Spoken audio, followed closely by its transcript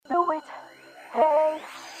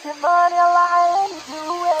What's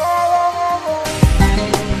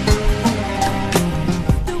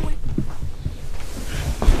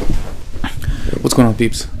going on,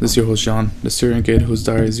 peeps? This is your host, John, the Syrian kid whose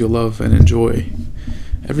diaries you'll love and enjoy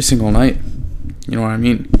every single night. You know what I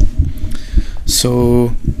mean?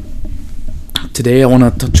 So, today I want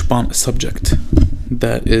to touch upon a subject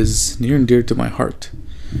that is near and dear to my heart,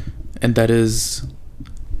 and that is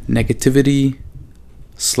negativity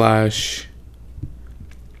slash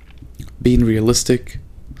being realistic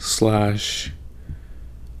slash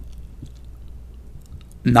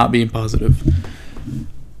not being positive.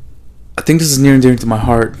 I think this is near and dear to my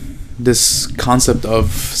heart. This concept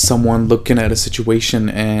of someone looking at a situation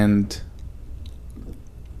and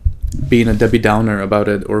being a Debbie Downer about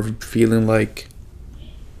it, or feeling like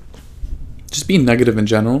just being negative in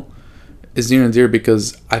general, is near and dear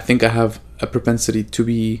because I think I have a propensity to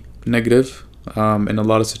be negative in a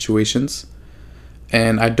lot of situations,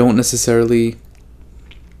 and I don't necessarily.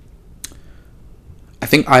 I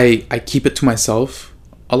think I keep it to myself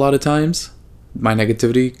a lot of times. My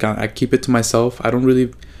negativity, I keep it to myself. I don't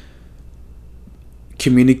really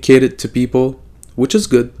communicate it to people, which is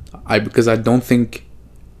good. Because I don't think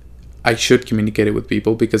I should communicate it with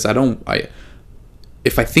people, because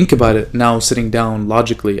if I think about it now, sitting down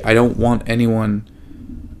logically, I don't want anyone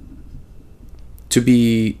to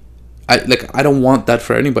be, I don't want that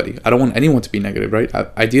for anybody. I don't want anyone to be negative, right?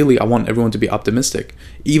 Ideally, I want everyone to be optimistic,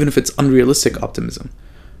 even if it's unrealistic optimism.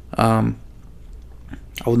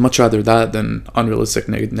 I would much rather that than unrealistic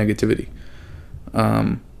negativity.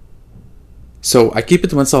 So I keep it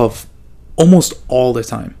to myself almost all the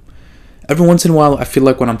time. Every once in a while, I feel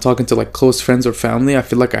like when I'm talking to like close friends or family, I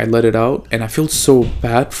feel like I let it out, and I feel so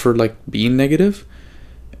bad for like being negative.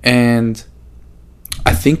 And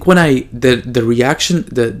I think when the reaction,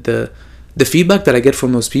 the feedback that I get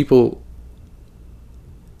from those people,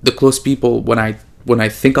 the close people, when I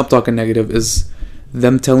think I'm talking negative, is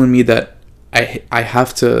them telling me that I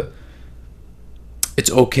have to,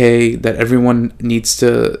 it's okay, that everyone needs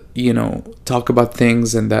to, talk about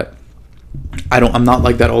things, and that I'm not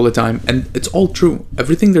like that all the time. And it's all true.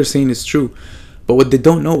 Everything they're saying is true. But what they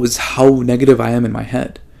don't know is how negative I am in my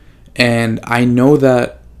head. And I know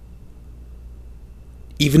that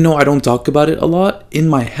even though I don't talk about it a lot, in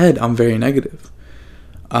my head, I'm very negative.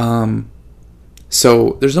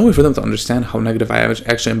 So there's no way for them to understand how negative I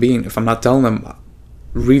actually am being if I'm not telling them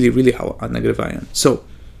really, really how negative I am. So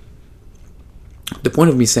the point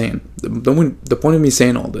of me saying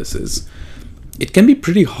all this is, it can be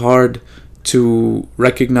pretty hard to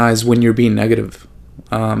recognize when you're being negative,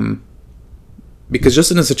 because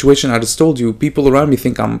just in a situation I just told you, people around me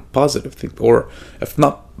think I'm positive, or if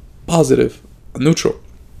not positive, neutral.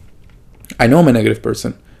 I know I'm a negative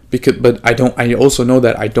person, but I also know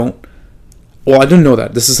that I didn't know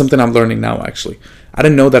that. This is something I'm learning now, actually. I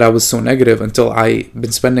didn't know that I was so negative until I've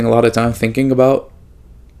been spending a lot of time thinking about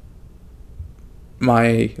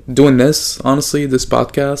doing this, honestly, this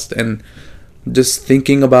podcast, and just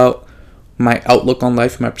thinking about my outlook on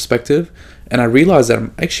life, my perspective. And I realized that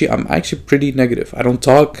I'm actually pretty negative. I don't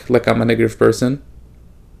talk like I'm a negative person,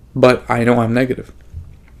 but I know I'm negative.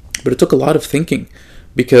 But it took a lot of thinking,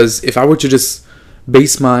 because if I were to just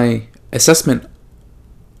base my assessment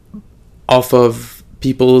off of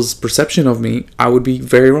people's perception of me, I would be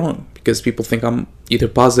very wrong, because people think I'm either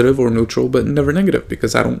positive or neutral, but never negative,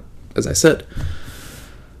 because I don't, as I said.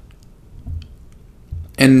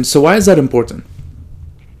 And so why is that important?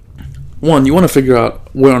 One, you want to figure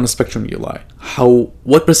out where on the spectrum you lie.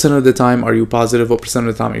 What percent of the time are you positive? What percent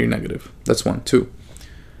of the time are you negative? That's one. Two,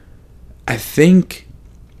 I think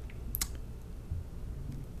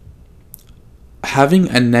having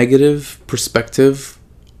a negative perspective,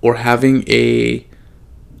 or having a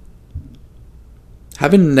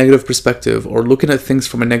negative perspective, or looking at things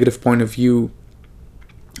from a negative point of view,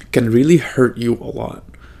 can really hurt you a lot.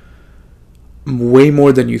 Way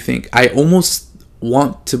more than you think. I almost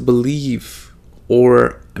want to believe,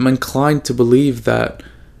 or am inclined to believe, that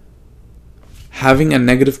having a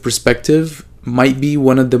negative perspective might be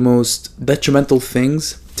one of the most detrimental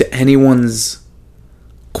things to anyone's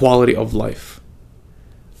quality of life.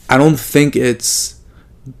 I don't think it's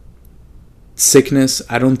sickness.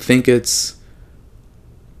 I don't think it's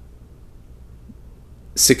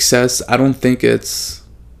success. I don't think it's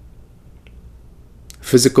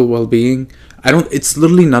physical well-being. It's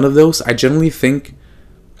literally none of those. I generally think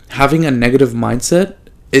having a negative mindset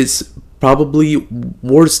is probably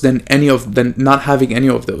worse than not having any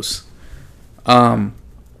of those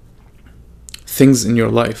things in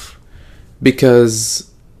your life.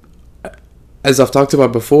 Because as I've talked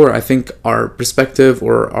about before, I think our perspective,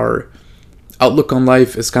 or our outlook on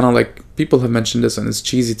life is kind of like, people have mentioned this and it's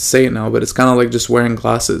cheesy to say it now, but it's kind of like just wearing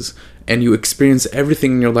glasses, and you experience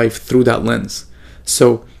everything in your life through that lens.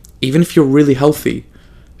 So even if you're really healthy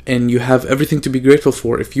and you have everything to be grateful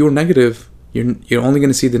for, if you're negative, you're only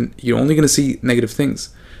going to see negative things.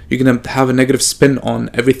 You're going to have a negative spin on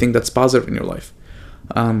everything that's positive in your life.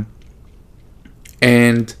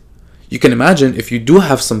 And you can imagine, if you do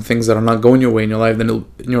have some things that are not going your way in your life, then it'll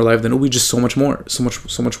be just so much worse.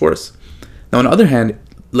 Now, on the other hand,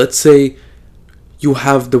 let's say you've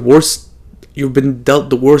been dealt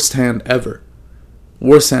the worst hand ever.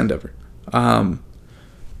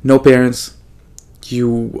 No parents,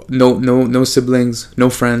 no siblings, no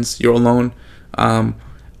friends, you're alone.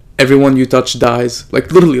 Everyone you touch dies.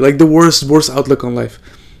 Like, literally, like the worst outlook on life.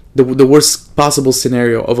 The worst possible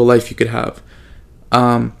scenario of a life you could have.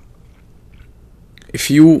 I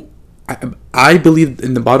believe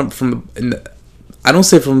I don't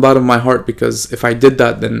say from the bottom of my heart, because if I did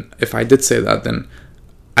say that, then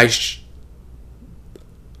I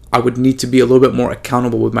would need to be a little bit more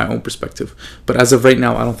accountable with my own perspective. But as of right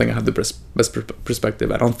now, I don't think I have the best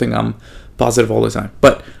perspective. I don't think I'm positive all the time.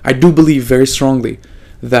 But I do believe very strongly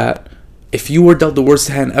that if you were dealt the worst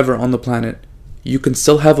hand ever on the planet, you can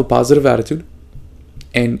still have a positive attitude,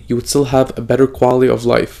 and you would still have a better quality of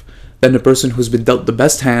life than the person who's been dealt the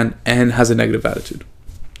best hand and has a negative attitude.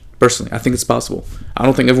 Personally, I think it's possible. I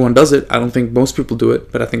don't think everyone does it. I don't think most people do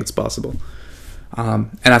it, but I think it's possible.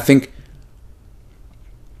 And I think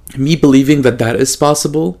me believing that is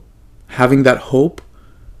possible, having that hope,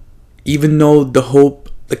 even though the hope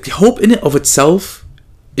in it of itself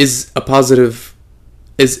is a positive,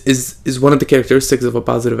 is one of the characteristics of a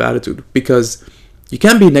positive attitude, because you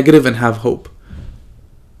can't be negative and have hope.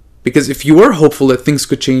 Because if you are hopeful that things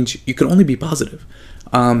could change, you can only be positive.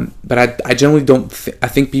 But I generally don't. I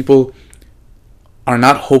think people are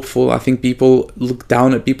not hopeful. I think people look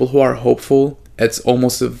down at people who are hopeful. It's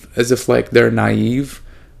almost as if like they're naive.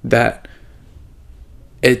 Why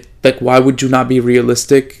would you not be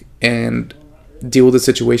realistic and deal with the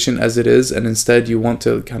situation as it is, and instead you want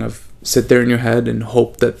to kind of sit there in your head and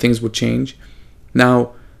hope that things would change?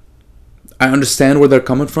 Now, I understand where they're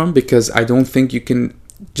coming from, because I don't think you can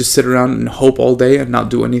just sit around and hope all day and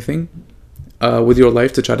not do anything with your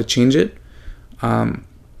life to try to change it.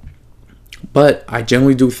 But I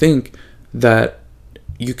generally do think that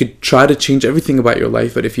you could try to change everything about your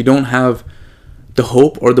life, but if you don't have the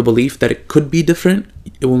hope or the belief that it could be different,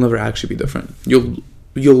 it will never actually be different.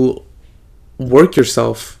 You'll work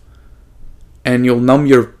yourself and you'll numb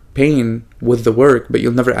your pain with the work, but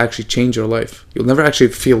you'll never actually change your life. You'll never actually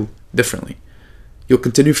feel differently. You'll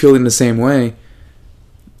continue feeling the same way,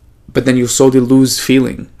 but then you'll slowly lose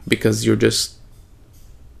feeling because you're just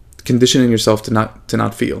conditioning yourself to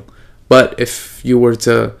not feel. But if you were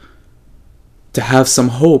to have some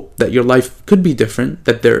hope that your life could be different,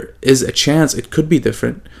 that there is a chance it could be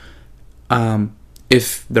different,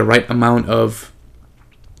 if the right amount of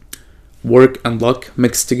work and luck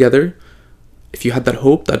mixed together, if you had that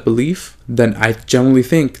hope, that belief, then I generally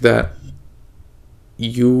think that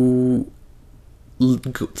you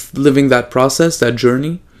living that process, that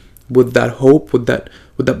journey, with that hope, with that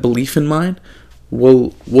belief in mind,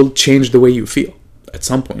 will change the way you feel at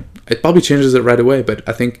some point. It probably changes it right away, but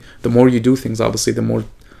I think the more you do things, obviously, the more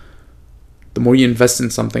you invest in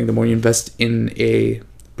something, the more you invest in a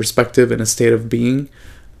perspective and a state of being,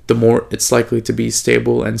 the more it's likely to be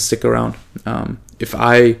stable and stick around. If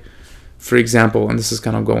I, for example, and this is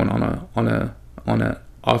kind of going on a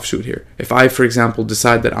offshoot here, if I, for example,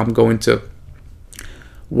 decide that I'm going to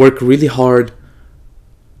work really hard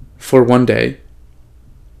for one day,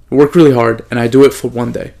 and I do it for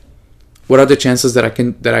one day, what are the chances that I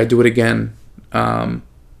do it again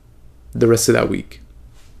the rest of that week?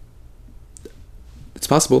 It's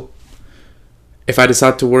possible. If I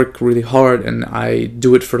decide to work really hard and I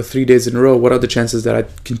do it for 3 days in a row, what are the chances that I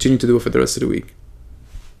continue to do it for the rest of the week?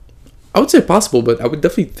 I would say possible, but I would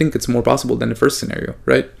definitely think it's more possible than the first scenario,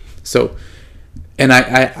 right? So, and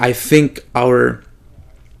I think our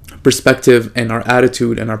perspective and our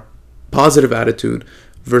attitude and our positive attitude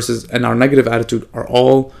and our negative attitude are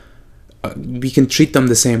all, we can treat them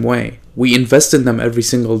the same way. We invest in them every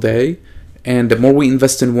single day, and the more we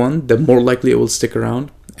invest in one, the more likely it will stick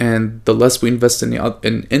around, and the less we invest in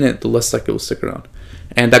it, the less likely it will stick around.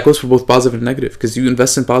 And that goes for both positive and negative, because you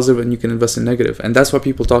invest in positive and you can invest in negative. And that's why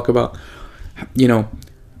people talk about,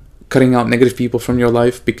 cutting out negative people from your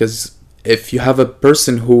life, because if you have a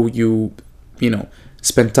person who you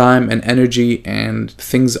spend time and energy and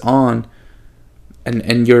things on,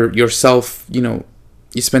 and yourself,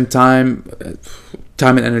 you spend time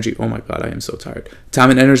time and energy. Oh my god, I am so tired. Time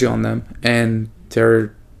and energy on them, and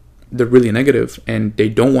they're really negative and they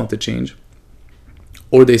don't want to change,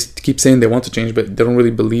 or they keep saying they want to change, but they don't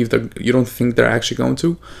really believe that. You don't think they're actually going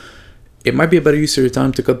to. It might be a better use of your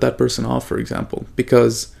time to cut that person off, for example,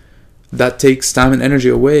 because that takes time and energy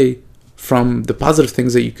away from the positive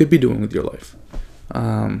things that you could be doing with your life.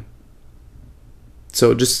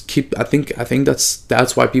 So just keep. I think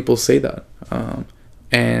that's why people say that.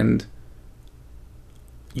 And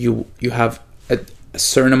you have a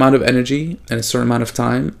certain amount of energy and a certain amount of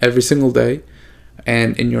time every single day, and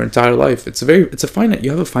in your entire life,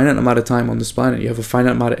 you have a finite amount of time on this planet. You have a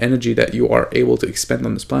finite amount of energy that you are able to expend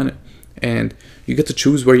on this planet, and you get to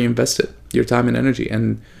choose where you invest it, your time and energy.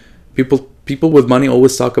 And people with money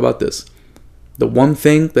always talk about this. The one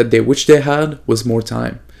thing that they wish they had was more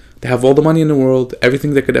time. They have all the money in the world,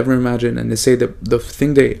 everything they could ever imagine, and they say that the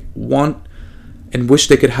thing they want and wish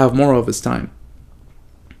they could have more of is time.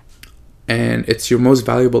 And it's your most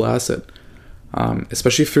valuable asset.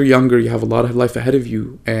 Especially if you're younger, you have a lot of life ahead of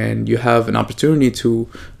you, and you have an opportunity to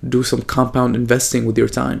do some compound investing with your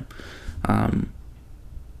time.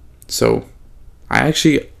 So this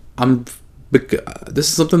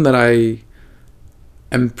is something that I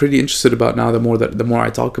am pretty interested about now. The more I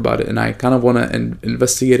talk about it, and I kind of want to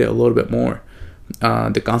investigate it a little bit more.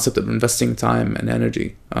 The concept of investing time and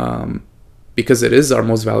energy, because it is our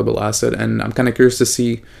most valuable asset, and I'm kind of curious to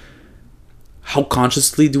see how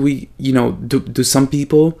consciously do some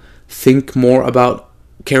people think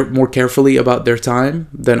more carefully about their time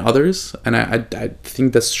than others, and I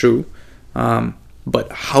think that's true.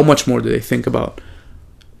 But how much more do they think about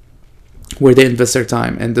where they invest their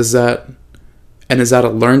time, and is that a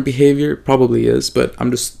learned behavior? Probably is, but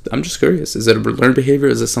I'm just curious. Is it a learned behavior?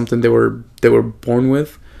 Is it something they were born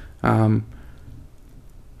with?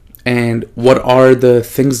 And what are the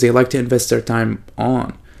things they like to invest their time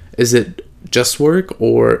on? Is it just work,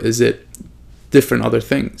 or is it different other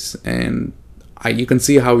things? And you can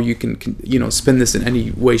see how you can spin this in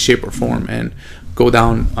any way, shape, or form, and go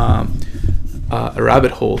down a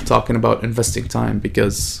rabbit hole talking about investing time,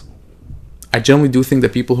 because I generally do think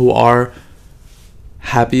that people who are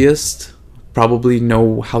happiest probably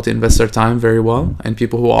know how to invest their time very well, and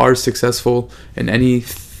people who are successful in any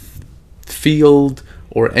field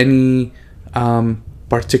or any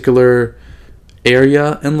particular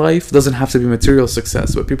area in life, doesn't have to be material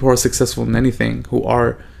success, but people who are successful in anything, who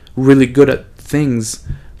are really good at things,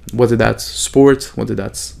 whether that's sport, whether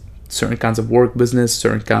that's certain kinds of work, business,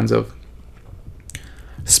 certain kinds of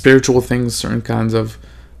spiritual things, certain kinds of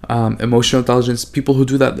emotional intelligence, people who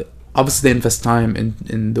do that, obviously they invest time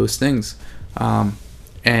in those things.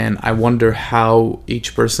 And I wonder how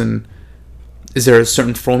each person, is there a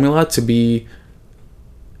certain formula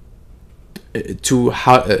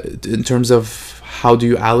in terms of how do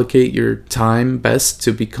you allocate your time best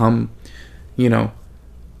to become, the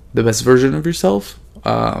best version of yourself?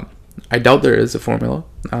 I doubt there is a formula,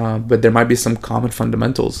 but there might be some common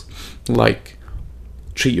fundamentals, like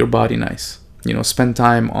treat your body nice, spend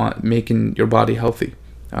time on making your body healthy.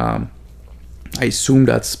 I assume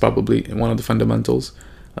that's probably one of the fundamentals.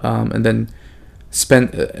 And then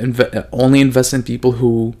only invest in people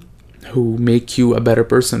who make you a better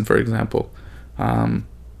person, for example.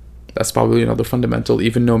 That's probably another fundamental,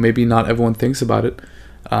 even though maybe not everyone thinks about it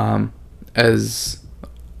as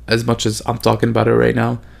much as I'm talking about it right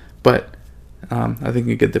now. But I think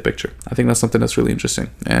you get the picture. I think that's something that's really interesting,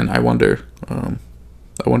 and I wonder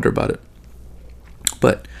about it.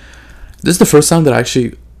 But this is the first time that I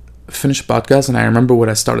actually finished a podcast, and I remember what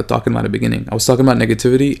I started talking about at the beginning. I was talking about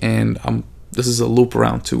negativity, and this is a loop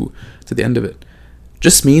around to the end of it.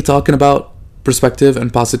 Just me talking about perspective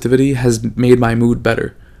and positivity has made my mood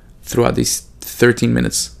better throughout these 13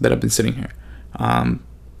 minutes that I've been sitting here.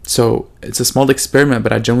 So it's a small experiment,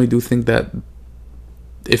 but I generally do think that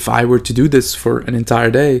if I were to do this for an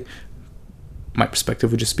entire day, my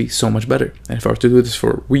perspective would just be so much better. And if I were to do this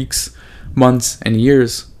for weeks, months, and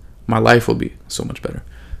years, my life will be so much better.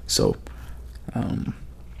 So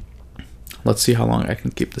let's see how long I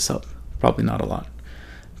can keep this up. Probably not a lot,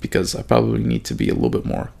 because I probably need to be a little bit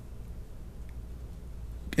more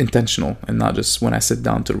intentional, and not just when I sit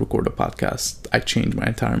down to record a podcast, I change my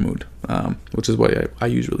entire mood, which is what I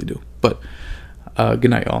usually do. But good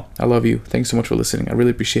night, y'all. I love you. Thanks so much for listening. I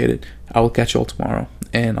really appreciate it. I will catch y'all tomorrow,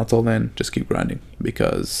 and until then, just keep grinding,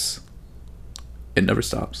 because it never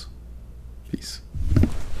stops. Peace.